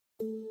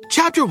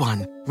Chapter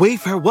 1.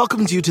 Wayfair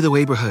welcomes you to the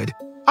neighborhood.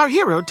 Our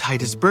hero,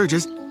 Titus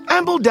Burgess,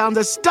 ambled down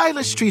the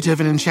stylish street of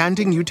an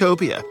enchanting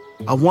utopia.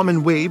 A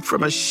woman waved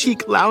from a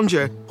chic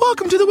lounger.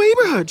 "Welcome to the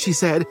neighborhood," she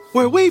said,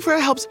 "where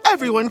Wayfair helps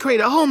everyone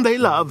create a home they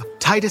love."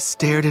 Titus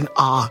stared in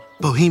awe.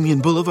 Bohemian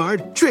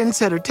Boulevard,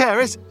 Trendsetter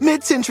Terrace,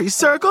 Mid-Century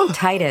Circle.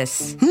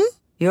 Titus,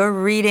 you're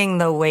reading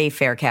the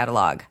Wayfair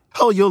catalog.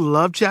 Oh, you'll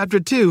love Chapter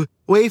 2.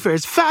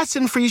 Wayfair's fast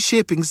and free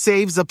shipping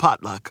saves a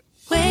potluck.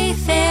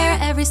 Wayfair,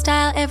 every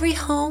style, every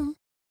home.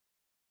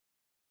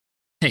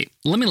 Hey,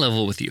 let me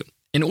level with you.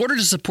 In order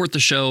to support the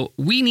show,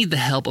 we need the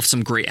help of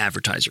some great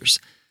advertisers.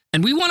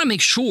 And we want to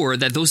make sure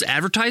that those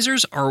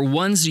advertisers are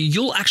ones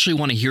you'll actually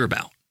want to hear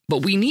about.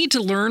 But we need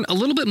to learn a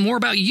little bit more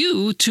about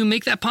you to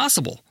make that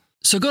possible.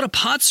 So go to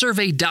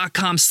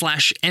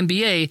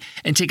podsurvey.com/MBA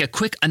and take a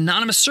quick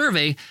anonymous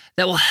survey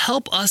that will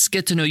help us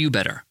get to know you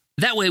better.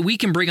 That way we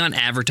can bring on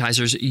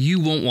advertisers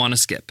you won't want to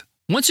skip.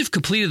 Once you've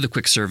completed the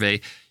quick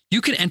survey, you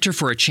can enter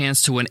for a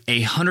chance to win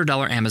a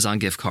 $100 Amazon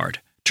gift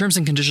card. Terms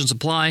and conditions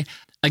apply.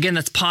 Again,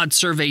 that's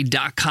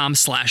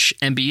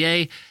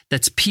podsurvey.com/MBA.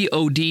 That's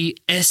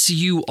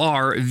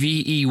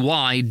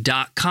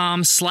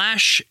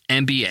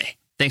podsurvey.com/MBA.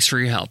 Thanks for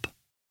your help.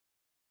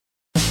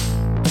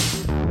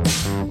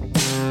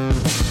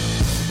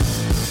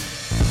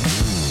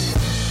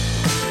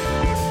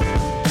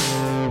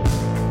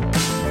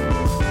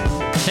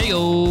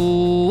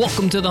 Heyo!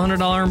 Welcome to the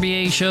 $100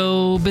 MBA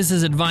show.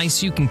 Business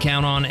advice you can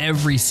count on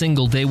every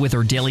single day with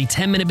our daily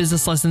 10-minute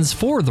business lessons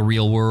for the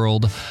real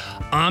world.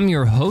 I'm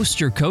your host,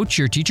 your coach,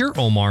 your teacher,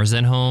 Omar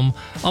Zenhom.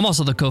 I'm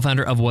also the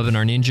co-founder of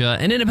Webinar Ninja,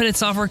 an independent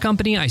software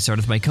company I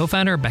started with my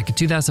co-founder back in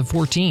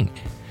 2014.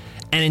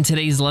 And in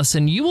today's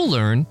lesson, you will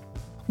learn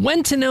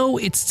when to know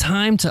it's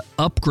time to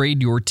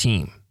upgrade your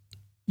team.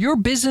 Your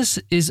business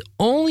is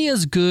only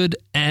as good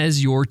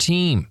as your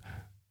team.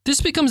 This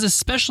becomes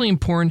especially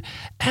important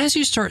as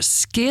you start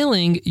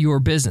scaling your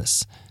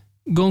business,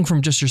 going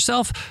from just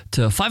yourself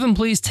to 5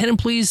 employees, 10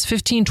 employees,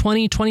 15,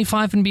 20,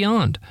 25, and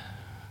beyond.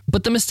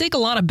 But the mistake a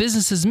lot of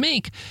businesses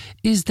make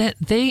is that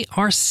they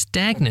are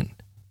stagnant.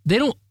 They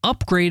don't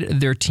upgrade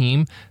their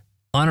team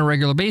on a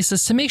regular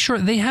basis to make sure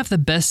they have the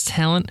best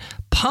talent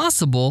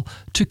possible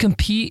to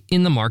compete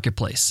in the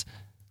marketplace.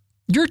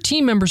 Your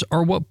team members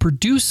are what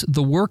produce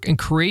the work and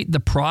create the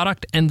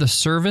product and the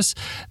service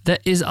that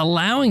is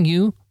allowing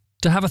you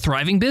to have a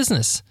thriving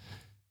business.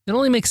 It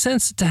only makes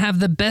sense to have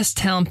the best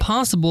talent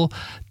possible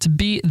to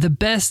be the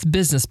best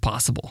business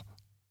possible.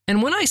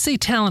 And when I say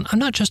talent, I'm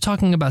not just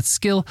talking about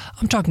skill.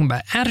 I'm talking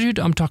about attitude.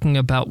 I'm talking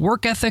about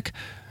work ethic.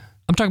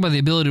 I'm talking about the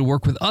ability to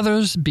work with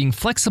others, being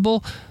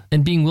flexible,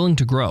 and being willing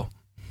to grow.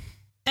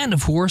 And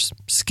of course,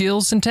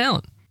 skills and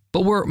talent.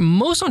 But where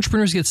most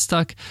entrepreneurs get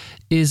stuck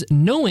is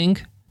knowing,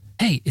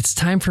 hey, it's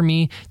time for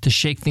me to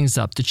shake things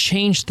up, to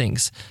change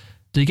things,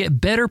 to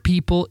get better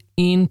people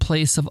in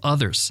place of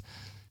others.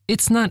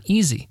 It's not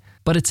easy,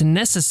 but it's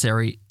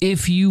necessary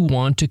if you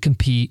want to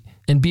compete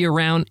and be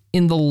around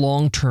in the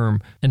long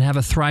term and have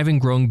a thriving,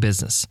 growing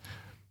business.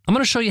 I'm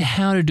going to show you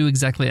how to do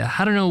exactly that,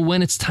 how to know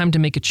when it's time to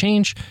make a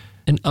change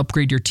and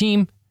upgrade your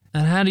team,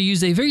 and how to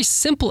use a very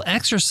simple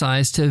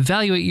exercise to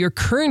evaluate your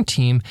current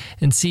team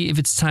and see if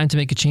it's time to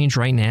make a change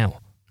right now.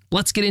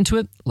 Let's get into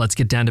it. Let's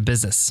get down to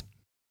business.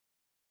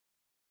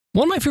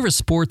 One of my favorite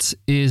sports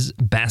is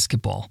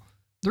basketball.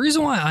 The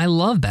reason why I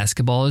love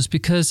basketball is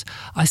because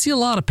I see a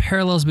lot of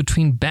parallels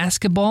between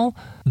basketball,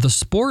 the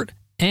sport,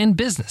 and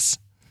business.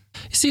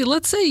 You see,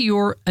 let's say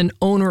you're an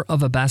owner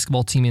of a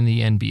basketball team in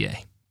the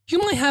NBA. You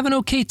might have an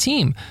okay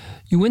team.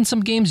 You win some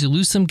games, you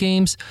lose some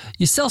games,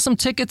 you sell some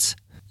tickets,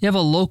 you have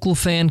a local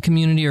fan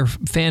community or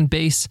fan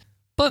base,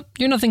 but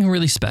you're nothing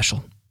really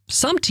special.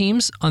 Some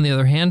teams, on the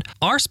other hand,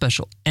 are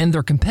special and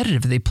they're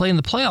competitive. They play in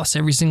the playoffs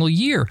every single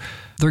year.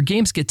 Their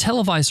games get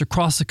televised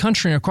across the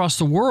country and across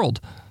the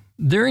world.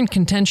 They're in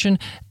contention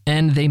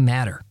and they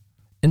matter.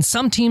 And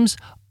some teams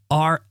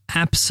are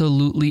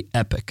absolutely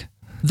epic.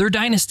 They're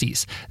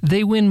dynasties.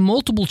 They win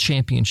multiple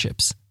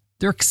championships.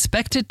 They're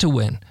expected to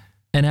win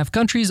and have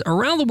countries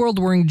around the world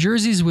wearing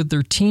jerseys with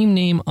their team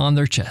name on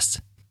their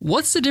chest.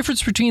 What's the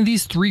difference between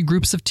these three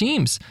groups of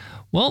teams?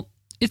 Well,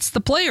 it's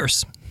the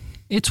players.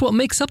 It's what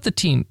makes up the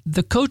team,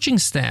 the coaching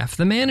staff,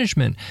 the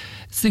management.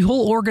 It's the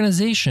whole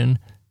organization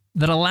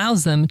that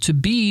allows them to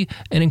be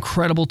an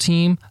incredible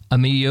team, a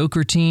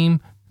mediocre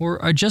team, or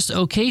a just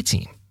okay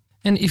team.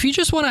 And if you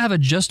just want to have a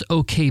just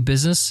okay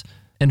business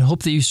and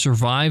hope that you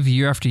survive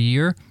year after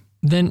year,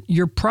 then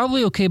you're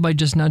probably okay by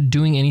just not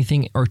doing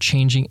anything or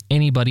changing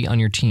anybody on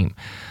your team.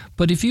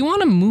 But if you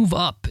want to move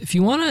up, if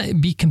you want to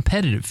be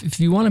competitive,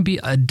 if you want to be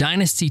a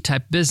dynasty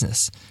type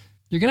business,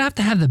 you're going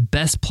to have the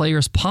best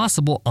players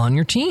possible on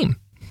your team.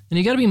 And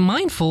you got to be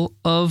mindful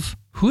of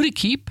who to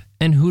keep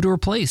and who to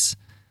replace.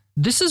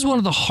 This is one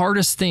of the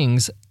hardest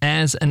things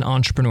as an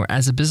entrepreneur,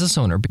 as a business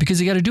owner, because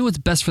you got to do what's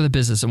best for the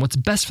business and what's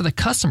best for the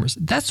customers.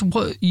 That's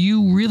what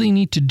you really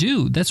need to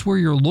do. That's where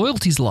your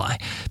loyalties lie.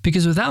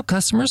 Because without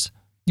customers,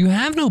 you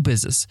have no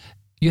business.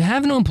 You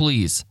have no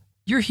employees.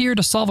 You're here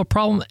to solve a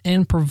problem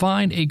and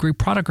provide a great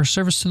product or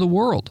service to the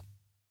world.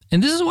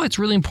 And this is why it's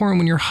really important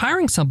when you're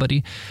hiring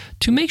somebody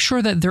to make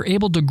sure that they're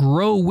able to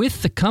grow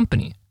with the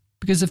company.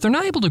 Because if they're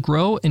not able to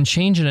grow and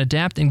change and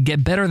adapt and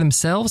get better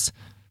themselves,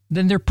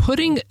 then they're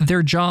putting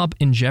their job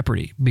in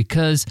jeopardy,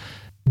 because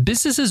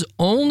businesses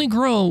only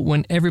grow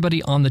when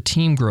everybody on the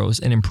team grows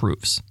and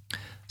improves.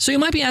 So you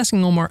might be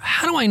asking, Omar,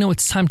 how do I know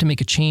it's time to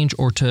make a change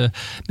or to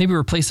maybe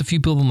replace a few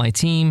people on my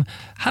team?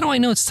 How do I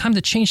know it's time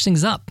to change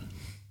things up?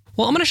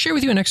 Well, I'm going to share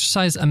with you an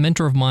exercise a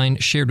mentor of mine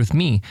shared with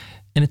me,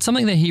 and it's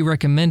something that he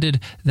recommended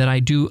that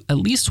I do at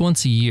least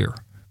once a year.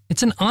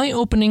 It's an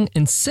eye-opening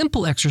and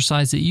simple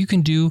exercise that you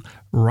can do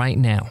right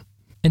now.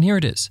 And here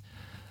it is.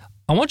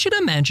 I want you to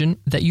imagine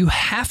that you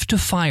have to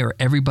fire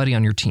everybody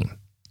on your team.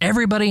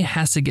 Everybody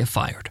has to get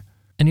fired,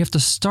 and you have to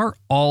start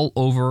all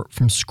over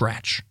from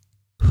scratch.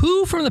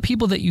 Who from the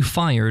people that you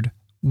fired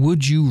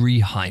would you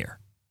rehire?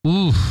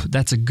 Ooh,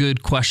 that's a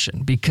good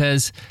question,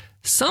 because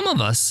some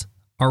of us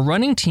are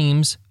running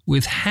teams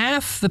with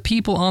half the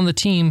people on the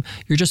team.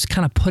 You're just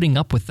kind of putting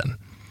up with them.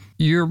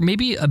 You're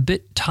maybe a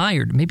bit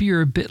tired. Maybe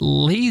you're a bit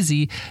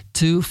lazy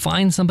to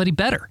find somebody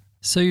better.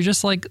 So you're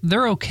just like,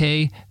 they're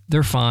okay,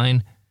 they're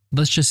fine.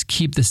 Let's just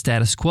keep the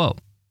status quo.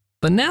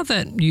 But now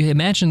that you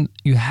imagine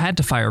you had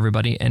to fire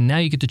everybody and now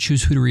you get to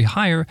choose who to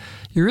rehire,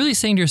 you're really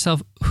saying to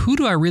yourself, who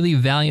do I really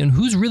value and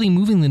who's really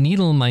moving the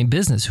needle in my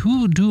business?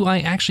 Who do I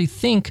actually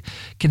think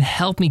can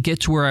help me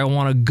get to where I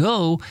want to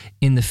go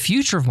in the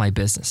future of my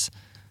business?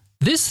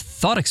 This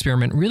thought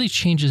experiment really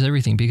changes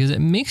everything, because it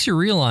makes you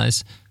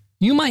realize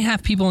you might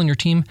have people on your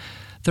team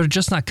that are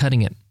just not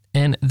cutting it,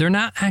 and they're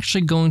not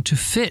actually going to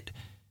fit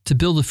to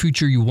build the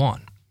future you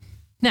want.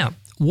 Now,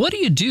 what do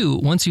you do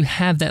once you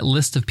have that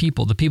list of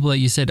people, the people that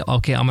you said,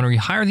 okay, I'm going to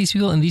rehire these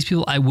people, and these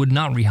people I would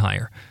not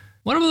rehire?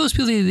 What about those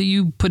people that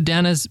you put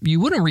down as you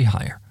wouldn't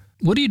rehire?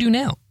 What do you do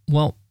now?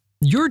 Well,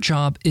 your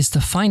job is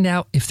to find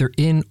out if they're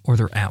in or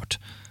they're out.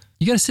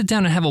 You got to sit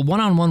down and have a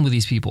one-on-one with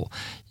these people.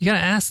 You got to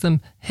ask them,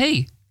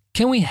 hey,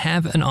 can we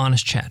have an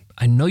honest chat?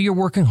 I know you're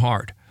working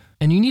hard.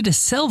 And you need to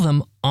sell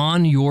them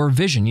on your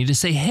vision. You need to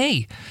say,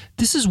 hey,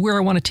 this is where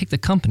I want to take the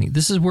company.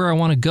 This is where I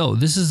want to go.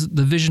 This is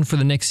the vision for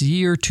the next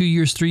year, 2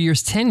 years, 3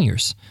 years, 10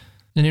 years.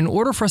 And in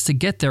order for us to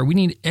get there, we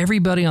need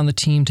everybody on the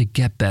team to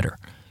get better.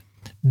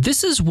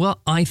 This is what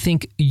I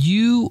think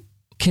you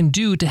can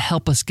do to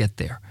help us get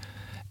there.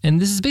 And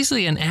this is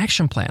basically an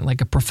action plan,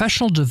 like a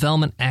professional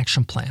development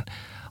action plan.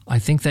 I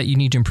think that you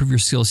need to improve your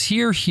skills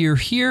here, here,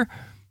 here.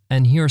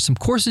 And here are some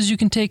courses you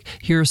can take.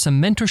 Here are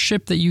some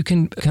mentorship that you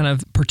can kind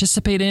of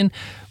participate in,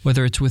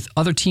 whether it's with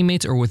other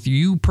teammates or with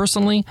you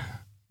personally.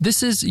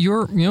 This is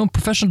your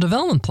professional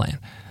development plan.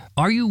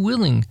 Are you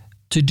willing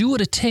to do what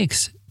it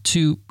takes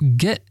to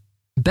get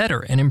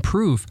better and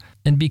improve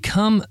and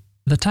become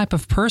the type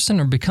of person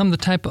or become the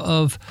type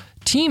of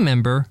team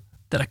member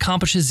that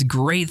accomplishes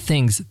great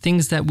things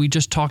that we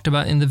just talked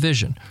about in the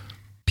vision?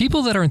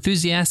 People that are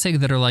enthusiastic,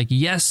 that are like,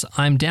 yes,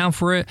 I'm down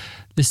for it.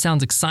 This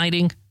sounds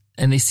exciting.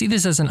 And they see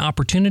this as an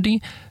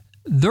opportunity,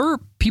 they're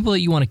people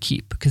that you want to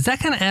keep, because that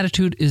kind of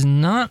attitude is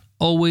not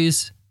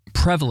always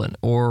prevalent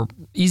or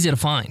easy to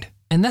find.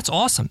 And that's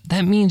awesome.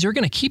 That means you're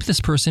going to keep this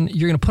person,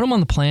 you're going to put them on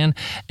the plan,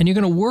 and you're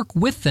going to work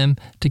with them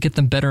to get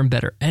them better and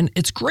better. And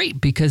it's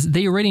great because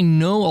they already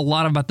know a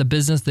lot about the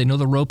business. They know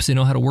the ropes. They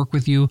know how to work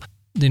with you.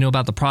 They know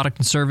about the product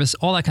and service,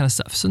 all that kind of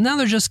stuff. So now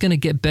they're just going to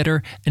get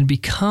better and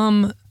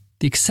become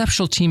the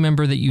exceptional team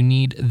member that you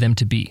need them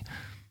to be.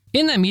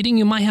 In that meeting,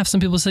 you might have some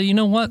people say, you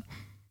know what?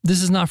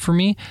 This is not for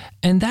me.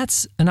 And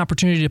that's an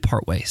opportunity to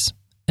part ways.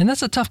 And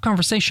that's a tough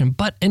conversation,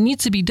 but it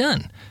needs to be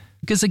done.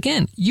 Because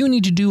again, you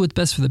need to do what's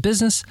best for the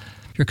business,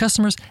 your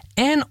customers,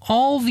 and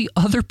all the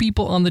other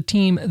people on the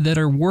team that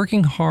are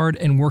working hard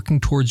and working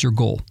towards your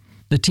goal.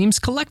 The team's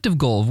collective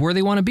goal of where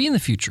they want to be in the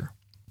future.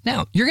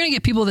 Now, you're going to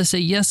get people that say,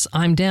 yes,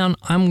 I'm down.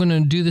 I'm going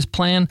to do this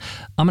plan.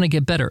 I'm going to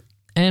get better.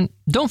 And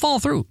don't follow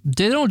through.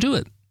 They don't do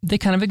it. They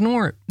kind of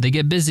ignore it. They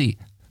get busy.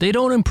 They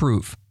don't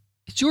improve.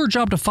 It's your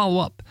job to follow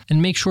up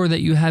and make sure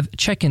that you have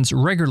check-ins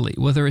regularly,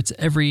 whether it's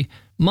every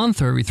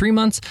month or every 3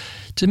 months,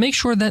 to make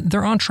sure that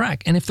they're on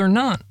track. And if they're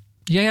not,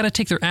 you got to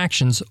take their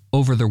actions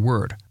over their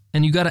word.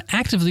 And you got to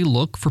actively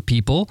look for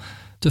people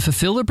to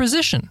fulfill their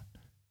position.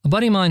 A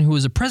buddy of mine who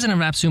was a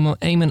president of AppSumo,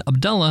 Ayman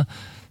Abdullah,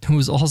 who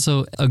was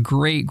also a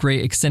great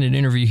extended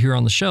interview here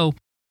on the show.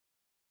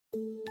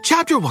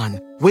 Chapter 1.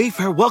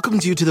 Wayfair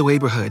welcomes you to the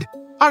neighborhood.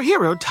 Our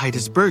hero,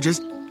 Titus Burgess,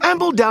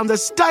 ambled down the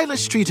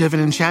stylish street of an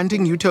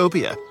enchanting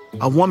utopia.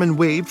 A woman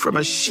waved from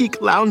a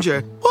chic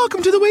lounger.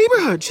 Welcome to the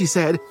neighborhood, she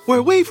said,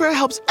 where Wayfair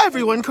helps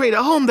everyone create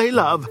a home they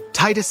love.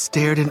 Titus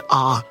stared in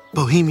awe.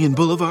 Bohemian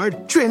Boulevard,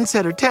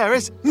 Trendsetter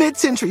Terrace,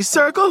 Mid-Century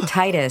Circle.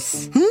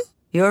 Titus,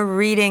 you're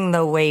reading the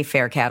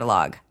Wayfair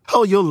catalog.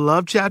 Oh, you'll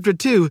love Chapter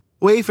 2.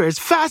 Wayfair's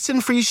fast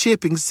and free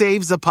shipping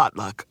saves a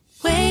potluck.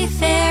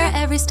 Wayfair,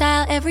 every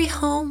style, every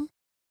home.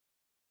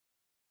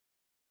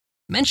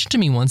 Mentioned to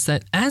me once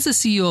that as a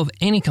CEO of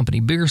any company,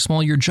 big or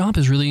small, your job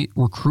is really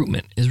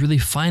recruitment, is really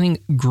finding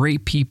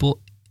great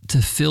people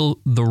to fill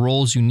the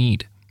roles you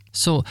need.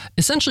 So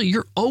essentially,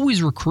 you're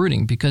always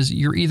recruiting because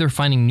you're either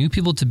finding new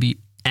people to be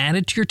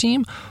added to your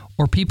team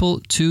or people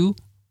to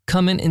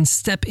come in and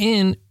step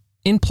in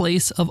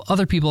place of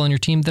other people on your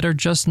team that are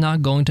just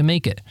not going to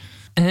make it.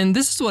 And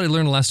this is what I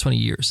learned the last 20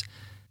 years.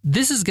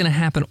 This is going to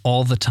happen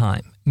all the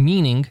time,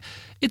 meaning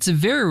it's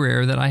very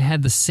rare that I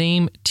had the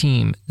same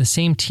team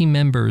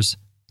members,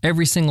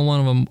 every single one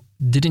of them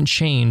didn't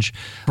change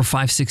for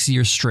 5-6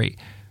 years straight.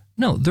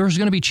 No, there's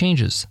going to be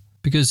changes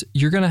because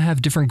you're going to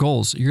have different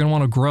goals. You're going to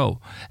want to grow.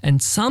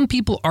 And some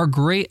people are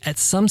great at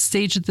some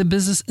stage of the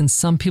business and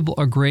some people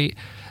are great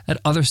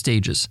at other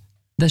stages.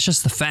 That's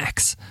just the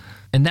facts.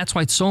 And that's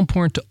why it's so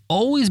important to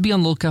always be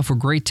on the lookout for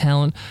great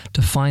talent,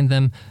 to find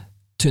them,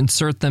 to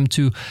insert them,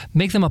 to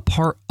make them a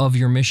part of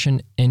your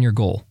mission and your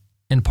goal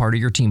and part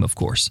of your team, of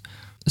course.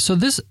 So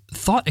this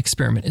thought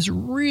experiment is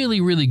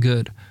really, really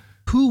good.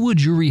 Who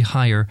would you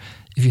rehire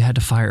if you had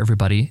to fire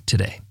everybody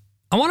today?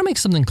 I want to make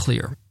something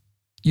clear.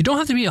 You don't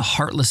have to be a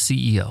heartless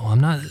CEO. I'm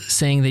not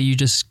saying that you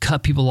just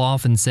cut people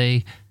off and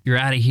say, you're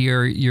out of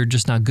here, you're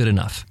just not good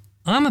enough.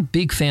 I'm a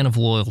big fan of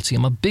loyalty.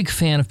 I'm a big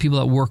fan of people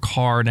that work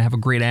hard and have a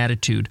great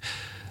attitude.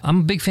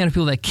 I'm a big fan of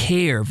people that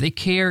care. If they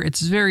care,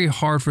 it's very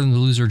hard for them to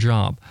lose their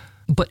job.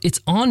 But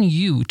it's on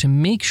you to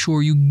make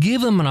sure you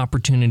give them an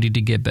opportunity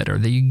to get better,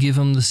 that you give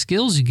them the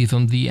skills, you give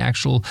them the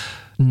actual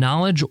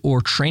knowledge or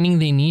training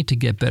they need to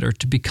get better,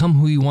 to become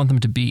who you want them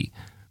to be.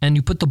 And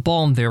you put the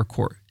ball in their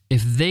court.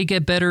 If they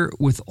get better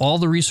with all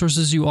the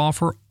resources you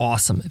offer,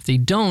 awesome. If they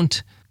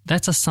don't,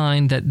 that's a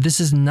sign that this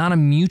is not a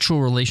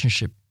mutual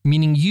relationship,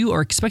 meaning you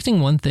are expecting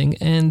one thing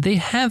and they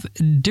have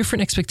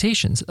different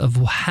expectations of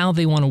how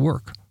they want to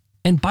work.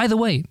 And by the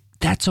way,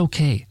 that's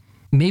okay.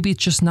 Maybe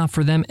it's just not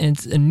for them and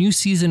it's a new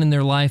season in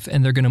their life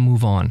and they're going to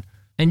move on.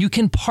 And you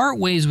can part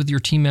ways with your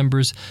team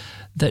members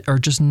that are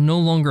just no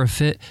longer a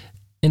fit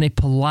in a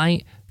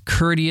polite,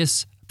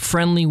 courteous,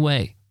 friendly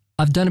way.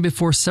 I've done it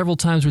before several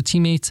times with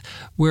teammates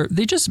where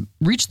they just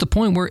reach the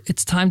point where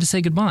it's time to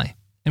say goodbye.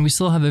 And we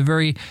still have a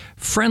very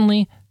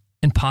friendly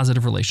and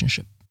positive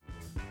relationship.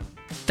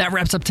 That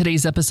wraps up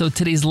today's episode,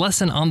 today's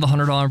lesson on the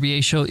 $100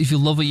 MBA show. If you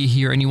love what you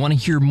hear and you want to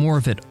hear more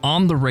of it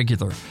on the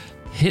regular,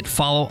 hit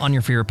follow on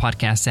your favorite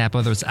podcast app,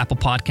 whether it's Apple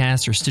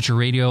Podcasts or Stitcher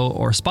Radio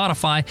or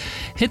Spotify.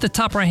 Hit the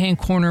top right-hand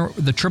corner,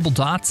 the triple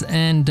dots,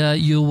 and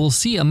you will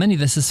see a menu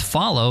that says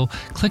follow.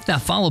 Click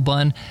that follow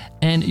button,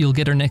 and you'll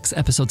get our next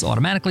episodes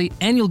automatically,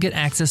 and you'll get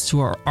access to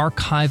our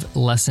archive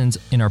lessons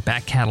in our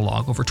back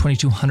catalog, over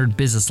 2,200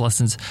 business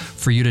lessons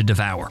for you to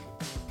devour.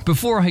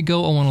 Before I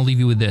go, I want to leave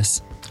you with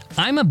this.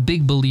 I'm a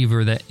big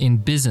believer that in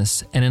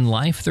business and in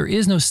life, there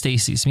is no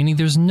stasis, meaning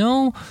there's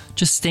no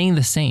just staying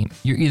the same.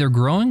 You're either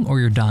growing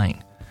or you're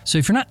dying. So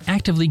if you're not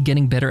actively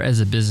getting better as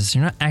a business,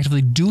 you're not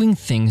actively doing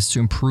things to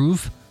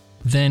improve,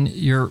 then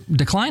you're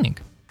declining.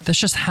 That's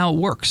just how it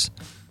works.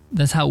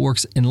 That's how it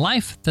works in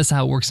life. That's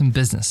how it works in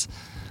business.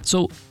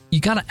 So you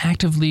got to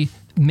actively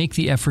make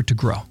the effort to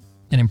grow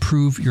and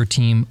improve your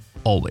team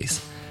always.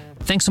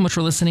 Thanks so much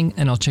for listening,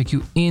 and I'll check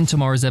you in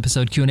tomorrow's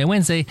episode, Q&A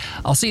Wednesday.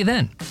 I'll see you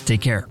then.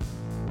 Take care.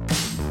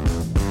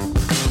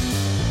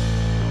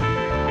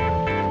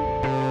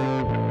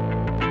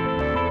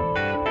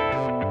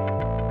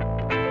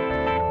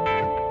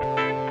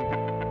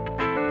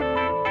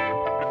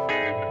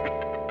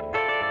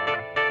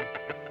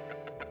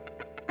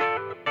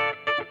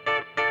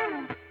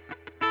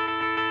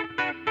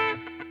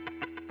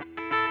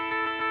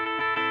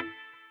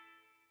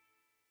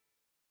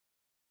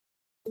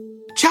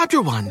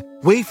 Chapter 1.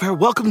 Wayfair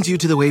welcomes you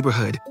to the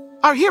Neighborhood.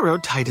 Our hero,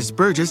 Titus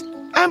Burgess,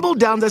 ambled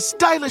down the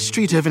stylish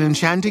street of an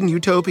enchanting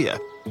utopia.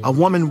 A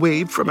woman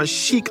waved from a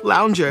chic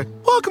lounger.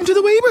 "Welcome to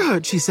the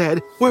Neighborhood," she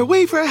said, "where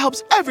Wayfair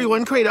helps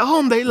everyone create a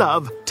home they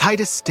love."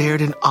 Titus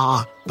stared in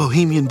awe.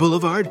 Bohemian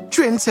Boulevard,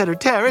 Trendsetter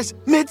Terrace,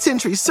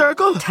 Mid-Century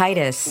Circle.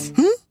 Titus,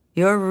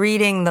 you're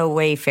reading the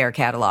Wayfair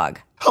catalog.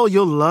 Oh,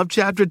 you'll love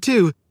Chapter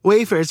 2.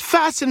 Wayfair's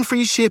fast and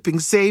free shipping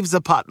saves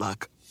a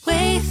potluck.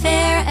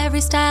 Wayfair,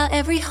 every style,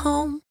 every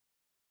home.